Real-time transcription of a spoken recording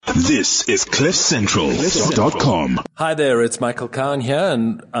This is CliffCentral.com. Hi there, it's Michael Cowan here,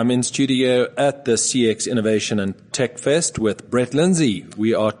 and I'm in studio at the CX Innovation and Tech Fest with Brett Lindsay.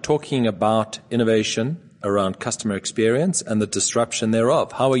 We are talking about innovation around customer experience and the disruption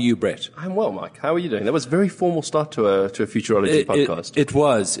thereof. How are you, Brett? I'm well, Mike. How are you doing? That was a very formal start to a Futurology podcast. It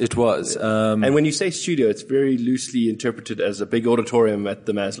was. And when you say studio, it's very loosely interpreted as a big auditorium at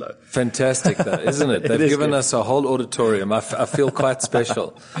the Maslow. Fantastic, though, isn't it? They've given us a whole auditorium. I feel quite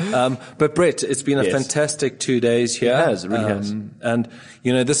special. But Brett, it's been a fantastic 2 days here. It really has. And,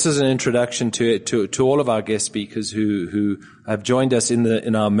 you know, this is an introduction to all of our guest speakers who have joined us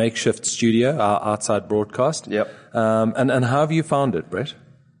in our makeshift studio, our outside broadcast. Yep. And how have you found it, Brett?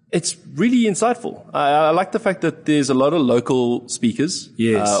 It's really insightful. I like the fact that there's a lot of local speakers.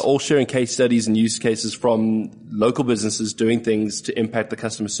 Yes. All sharing case studies and use cases from local businesses doing things to impact the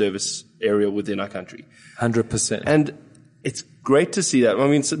customer service area within our country. 100%. And it's great to see that. I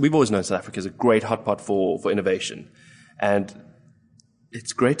mean, we've always known South Africa is a great hotspot for innovation. And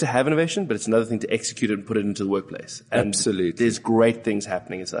it's great to have innovation, but it's another thing to execute it and put it into the workplace. And absolutely. There's great things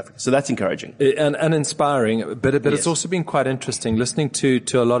happening in South Africa. So that's encouraging. And inspiring, but it's also been quite interesting listening to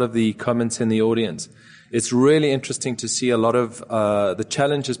a lot of the comments in the audience. It's really interesting to see a lot of the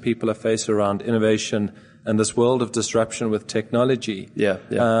challenges people are faced around innovation and this world of disruption with technology.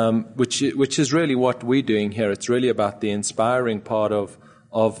 Which is really what we're doing here. It's really about the inspiring part of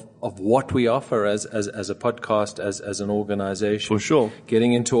what we offer as a podcast, as an organization. For sure.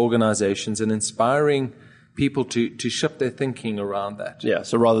 Getting into organizations and inspiring people to shift their thinking around that. Yeah,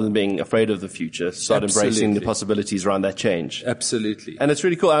 so rather than being afraid of the future, start embracing the possibilities around that change. Absolutely. And it's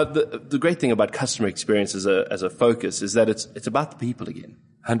really cool. The great thing about customer experience as a focus is that it's about the people again.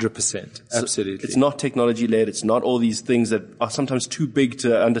 100%. Absolutely. So it's not technology-led. It's not all these things that are sometimes too big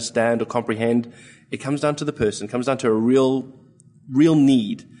to understand or comprehend. It comes down to the person. It comes down to a real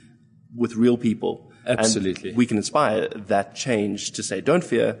need with real people. Absolutely. And we can inspire that change to say, don't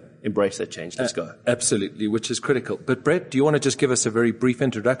fear, embrace that change. Let's go. Absolutely, which is critical. But Brett, do you want to just give us a very brief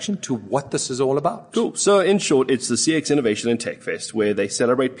introduction to what this is all about? Cool. So in short, it's the CX Innovation and Tech Fest, where they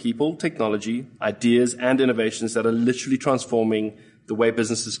celebrate people, technology, ideas, and innovations that are literally transforming the way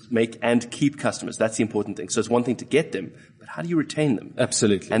businesses make and keep customers. That's the important thing. So it's one thing to get them, but how do you retain them?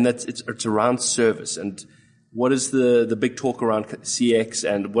 Absolutely. And it's around service and what is the big talk around CX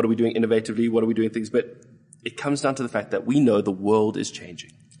and what are we doing innovatively? What are we doing things? But it comes down to the fact that we know the world is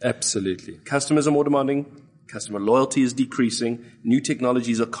changing. Absolutely. Customers are more demanding. Customer loyalty is decreasing. New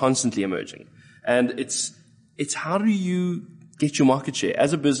technologies are constantly emerging. And it's how do you get your market share?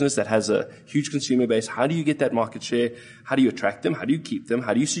 As a business that has a huge consumer base, how do you get that market share? How do you attract them? How do you keep them?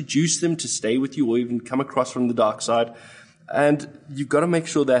 How do you seduce them to stay with you or even come across from the dark side? And you've got to make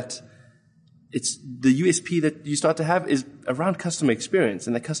sure that it's the USP that you start to have is around customer experience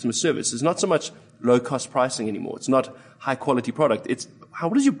and that customer service. It's not so much low-cost pricing anymore. It's not high-quality product. It's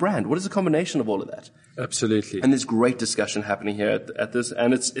what is your brand? What is the combination of all of that? Absolutely. And there's great discussion happening here at this,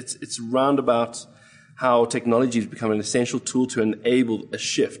 and it's round about how technology is becoming an essential tool to enable a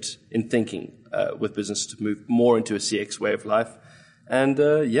shift in thinking with business to move more into a CX way of life. And,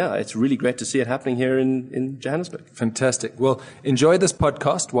 it's really great to see it happening here in Johannesburg. Fantastic. Well, enjoy this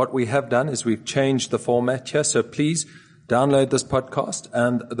podcast. What we have done is we've changed the format here. So please download this podcast,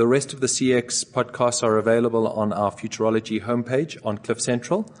 and the rest of the CX podcasts are available on our Futurology homepage on Cliff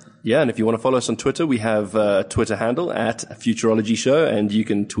Central. Yeah, and if you want to follow us on Twitter, we have a Twitter handle at Futurology Show, and you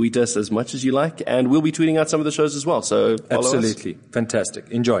can tweet us as much as you like, and we'll be tweeting out some of the shows as well. So follow Absolutely. us.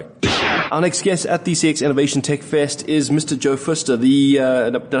 Fantastic. Enjoy. Our next guest at the CX Innovation Tech Fest is Mr. Joe Fuster,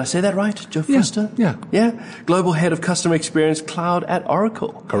 did I say that right? Joe Fuster? Yeah. Global Head of Customer Experience Cloud at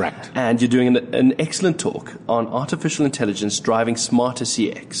Oracle. Correct. And you're doing an excellent talk on artificial intelligence driving smarter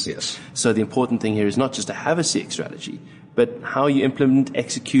CX. Yes. So the important thing here is not just to have a CX strategy, but how you implement,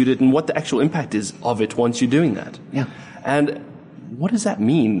 execute it, and what the actual impact is of it once you're doing that. Yeah. And what does that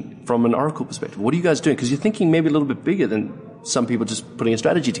mean from an Oracle perspective? What are you guys doing? Because you're thinking maybe a little bit bigger than some people just putting a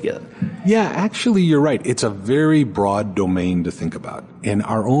strategy together. Yeah, actually, you're right. It's a very broad domain to think about. And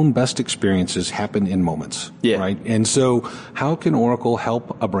our own best experiences happen in moments. Yeah. Right? And so how can Oracle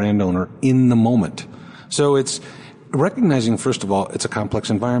help a brand owner in the moment? So it's recognizing, first of all, it's a complex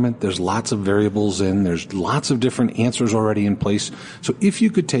environment. There's lots of variables there's lots of different answers already in place. So if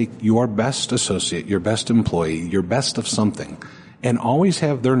you could take your best associate, your best employee, your best of something, and always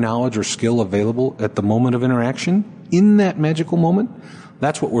have their knowledge or skill available at the moment of interaction, in that magical moment,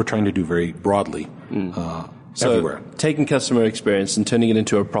 that's what we're trying to do very broadly. So everywhere. Taking customer experience and turning it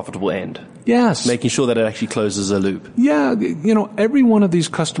into a profitable end. Yes. Making sure that it actually closes a loop. Yeah, every one of these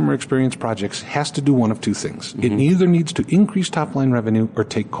customer experience projects has to do one of two things. It either needs to increase top-line revenue or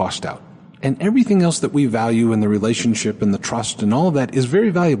take cost out. And everything else that we value in the relationship and the trust and all of that is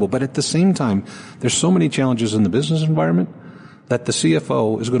very valuable. But at the same time, there's so many challenges in the business environment that the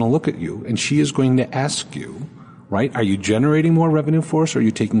CFO is going to look at you and she is going to ask you, right, are you generating more revenue for us or are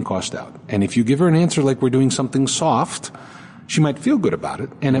you taking cost out? And if you give her an answer like we're doing something soft, she might feel good about it,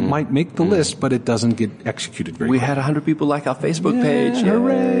 and it might make the list, but it doesn't get executed very well. We had 100 people like our Facebook page. Yeah,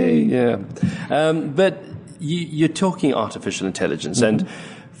 hooray! Yeah. But you're talking artificial intelligence, and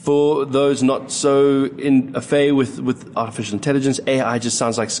for those not so in affair with artificial intelligence, AI just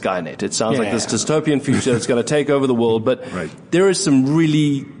sounds like Skynet. It sounds like this dystopian future that's going to take over the world, but there is some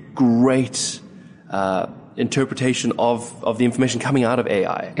really great interpretation of the information coming out of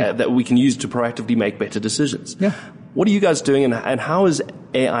AI that we can use to proactively make better decisions. Yeah. What are you guys doing, and how is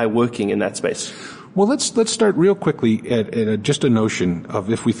AI working in that space? Well, let's start real quickly at just a notion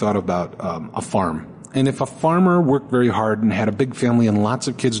of if we thought about a farm. And if a farmer worked very hard and had a big family and lots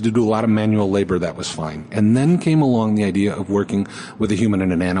of kids to do a lot of manual labor, that was fine. And then came along the idea of working with a human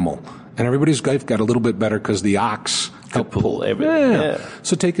and an animal. And everybody's life got a little bit better because the ox could pull everything. Yeah.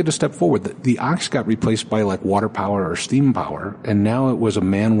 So take it a step forward. The ox got replaced by like water power or steam power, and now it was a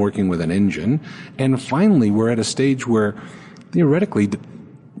man working with an engine. And finally, we're at a stage where theoretically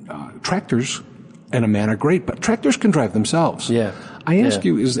tractors and a man are great, but tractors can drive themselves. Yeah. I ask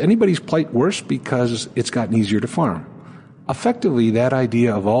you, is anybody's plight worse because it's gotten easier to farm? Effectively, that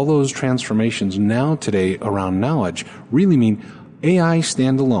idea of all those transformations now today around knowledge really mean AI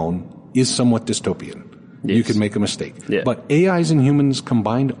standalone is somewhat dystopian. Yes. You could make a mistake. Yeah. But AIs and humans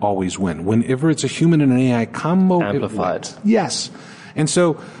combined always win. Whenever it's a human and an AI combo, amplified. Yes. And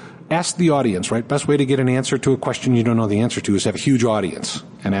so ask the audience, right? Best way to get an answer to a question you don't know the answer to is have a huge audience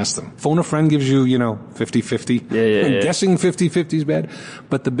and ask them. Phone a friend gives you, 50-50. Yeah. Guessing 50-50 is bad.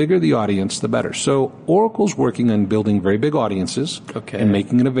 But the bigger the audience, the better. So Oracle's working on building very big audiences and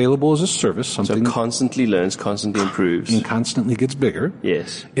making it available as a service. Something so constantly learns, constantly improves. And constantly gets bigger.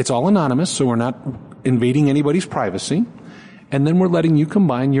 Yes. It's all anonymous, so we're not invading anybody's privacy. And then we're letting you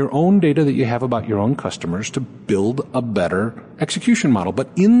combine your own data that you have about your own customers to build a better execution model. But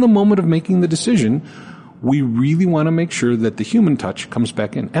in the moment of making the decision, we really want to make sure that the human touch comes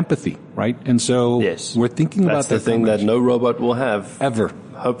back in. Empathy, right? And so we're thinking about that. That's the thing that no robot will have. Ever.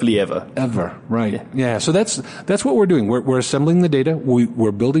 Hopefully ever. Ever, right. Yeah, so that's what we're doing. We're assembling the data.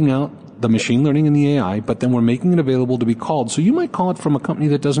 We're building out the machine learning and the AI, but then we're making it available to be called. So you might call it from a company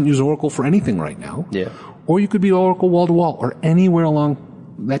that doesn't use Oracle for anything right now. Yeah. Or you could be Oracle wall-to-wall or anywhere along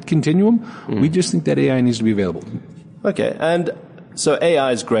that continuum. We just think that AI needs to be available. Okay, and so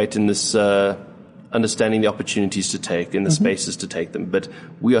AI is great in this understanding the opportunities to take, in the spaces to take them, but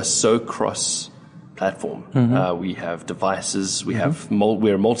we are so cross-platform. We have devices,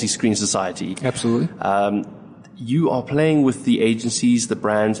 we're a multi-screen society. Absolutely. You are playing with the agencies, the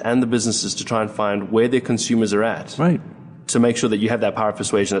brands, and the businesses to try and find where their consumers are at. Right. To make sure that you have that power of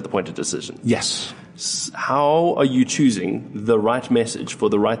persuasion at the point of decision. Yes. How are you choosing the right message for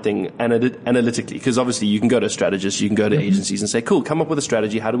the right thing analytically? Because obviously you can go to strategists, you can go to agencies and say, cool, come up with a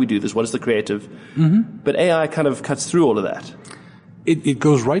strategy. How do we do this? What is the creative? But AI kind of cuts through all of that. It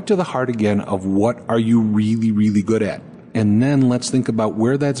goes right to the heart again of what are you really, really good at? And then let's think about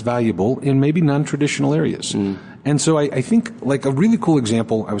where that's valuable in maybe non-traditional areas. And so I think like a really cool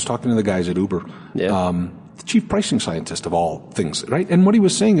example, I was talking to the guys at Uber. The chief pricing scientist of all things, right? And what he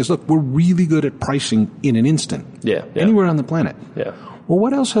was saying is, look, we're really good at pricing in an instant. Yeah. Anywhere on the planet. Yeah. Well,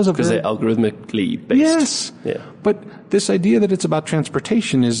 what else has a because they're algorithmically based. Yes. Yeah. But this idea that it's about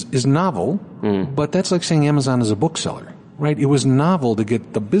transportation is novel, but that's like saying Amazon is a bookseller, right? It was novel to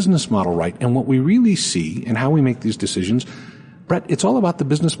get the business model right. And what we really see and how we make these decisions, Brett, it's all about the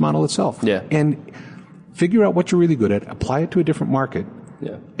business model itself. Yeah. And figure out what you're really good at, apply it to a different market.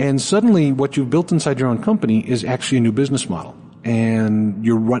 Yeah. And suddenly what you've built inside your own company is actually a new business model. And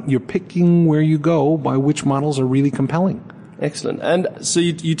you're picking where you go by which models are really compelling. Excellent. And so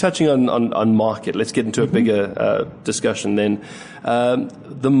you're touching on market. Let's get into a bigger discussion then.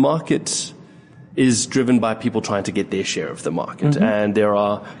 The market is driven by people trying to get their share of the market. And there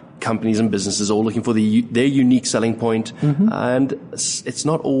are companies and businesses all looking for their unique selling point. And it's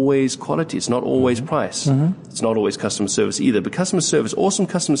not always quality. It's not always price. It's not always customer service either. But customer service, awesome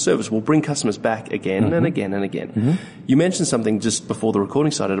customer service will bring customers back again and again and again. You mentioned something just before the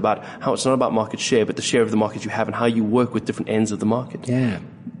recording started about how it's not about market share, but the share of the market you have and how you work with different ends of the market. Yeah.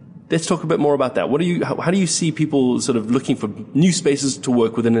 Let's talk a bit more about that. How do you see people sort of looking for new spaces to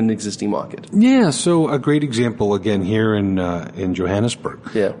work within an existing market? Yeah, so a great example again here in Johannesburg.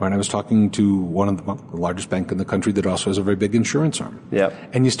 Yeah. When I was talking to one of the largest bank in the country that also has a very big insurance arm. Yeah.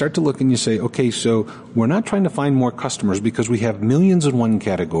 And you start to look and you say, okay, so we're not trying to find more customers because we have millions in one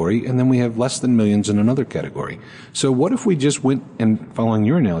category and then we have less than millions in another category. So what if we just went, and following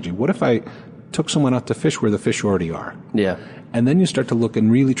your analogy, what if I took someone out to fish where the fish already are? Yeah. And then you start to look and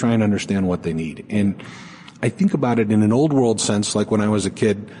really try and understand what they need. And I think about it in an old world sense, like when I was a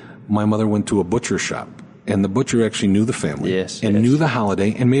kid, my mother went to a butcher shop, and the butcher actually knew the family knew the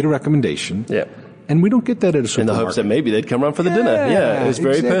holiday and made a recommendation. Yeah. And we don't get that at a supermarket. In the hopes that maybe they'd come around for the dinner. Yeah, it was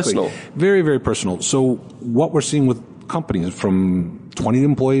very personal. Very, very personal. So what we're seeing with companies from 20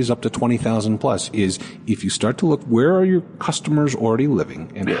 employees up to 20,000 plus is if you start to look, where are your customers already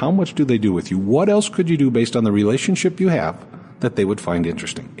living and how much do they do with you? What else could you do based on the relationship you have that they would find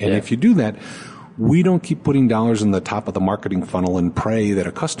interesting? And if you do that, we don't keep putting dollars in the top of the marketing funnel and pray that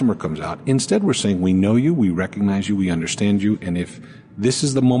a customer comes out. Instead, we're saying we know you, we recognize you, we understand you, and if this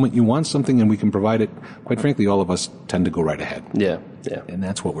is the moment you want something and we can provide it, quite frankly, all of us tend to go right ahead. Yeah. And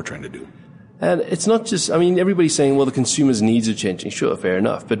that's what we're trying to do. And it's not just, I mean, everybody's saying, well, the consumer's needs are changing. Sure, fair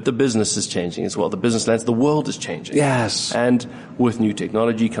enough. But the business is changing as well. The business landscape, the world is changing. Yes. And with new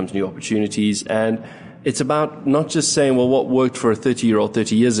technology comes new opportunities. And it's about not just saying, well, what worked for a 30-year-old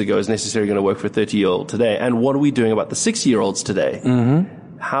 30 years ago is necessarily going to work for a 30-year-old today. And what are we doing about the 60-year-olds today?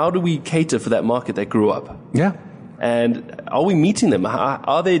 Mm-hmm. How do we cater for that market that grew up? Yeah. And are we meeting them?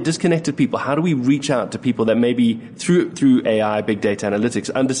 Are they disconnected people? How do we reach out to people that maybe through AI, big data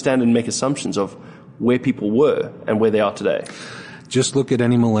analytics, understand and make assumptions of where people were and where they are today? Just look at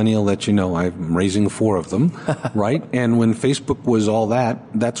any millennial that you know. I'm raising 4 of them, right? And when Facebook was all that,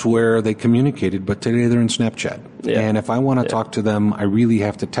 that's where they communicated. But today they're in Snapchat. Yeah. And if I want to talk to them, I really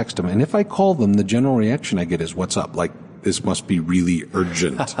have to text them. And if I call them, the general reaction I get is, what's up? Like, this must be really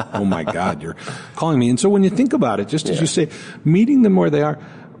urgent. Oh my God, you're calling me. And so when you think about it, just as you say, meeting them where they are,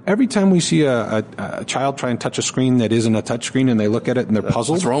 every time we see a child try and touch a screen that isn't a touch screen and they look at it and they're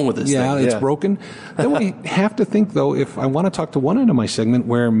puzzled. What's wrong with this thing? It's broken. Then we have to think, though, if I want to talk to one end of my segment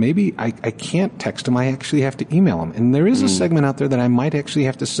where maybe I can't text them, I actually have to email them. And there is a segment out there that I might actually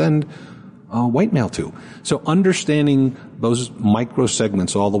have to send white mail to. So understanding those micro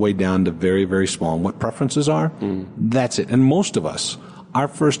segments all the way down to very, very small and what preferences are, that's it. And most of us, our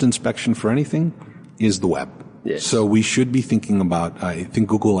first inspection for anything is the web. Yes. So we should be thinking about, I think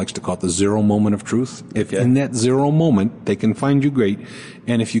Google likes to call it the 0 moment of truth. If in that 0 moment they can find you, great.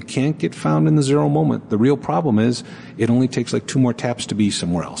 And if you can't get found in the 0 moment, the real problem is it only takes like 2 more taps to be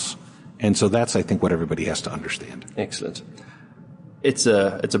somewhere else. And so that's, I think, what everybody has to understand. Excellent. It's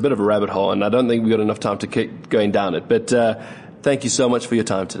a bit of a rabbit hole, and I don't think we've got enough time to keep going down it. But thank you so much for your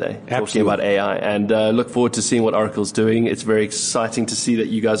time today, talking about AI. And look forward to seeing what Oracle's doing. It's very exciting to see that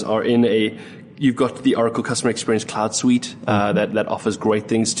you guys are you've got the Oracle Customer Experience Cloud Suite that offers great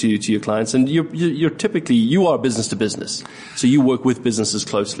things to your clients. And you're typically, you are business to business. So you work with businesses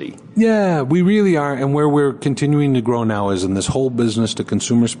closely. Yeah, we really are. And where we're continuing to grow now is in this whole business to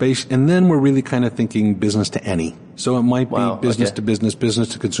consumer space. And then we're really kind of thinking business to any. So it might be business to business, business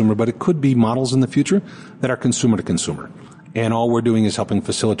to consumer, but it could be models in the future that are consumer to consumer. And all we're doing is helping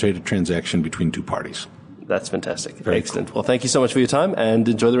facilitate a transaction between 2 parties. That's fantastic. Very Excellent. Cool. Well, thank you so much for your time and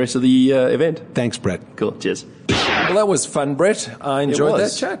enjoy the rest of the event. Thanks, Brett. Cool. Cheers. Well, that was fun, Brett. I enjoyed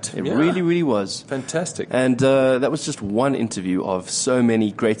that chat. It really, really was. Fantastic. And that was just one interview of so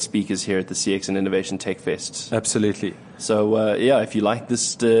many great speakers here at the CX and Innovation Tech Fest. Absolutely. So, if you liked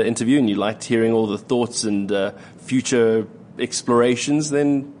this interview and you liked hearing all the thoughts and future explorations,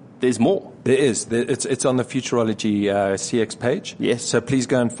 then there's more. There is. It's on the Futurology CX page. Yes. So please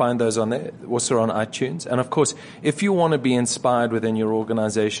go and find those on there. Also on iTunes. And of course, if you want to be inspired within your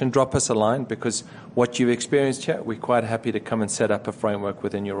organization, drop us a line, because what you've experienced here, we're quite happy to come and set up a framework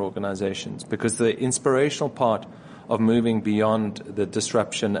within your organizations, because the inspirational part of moving beyond the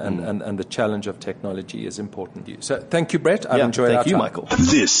disruption and the challenge of technology is important to you. So thank you, Brett. I've enjoyed our time. Thank you, Michael.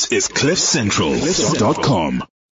 This is CliffCentral.com.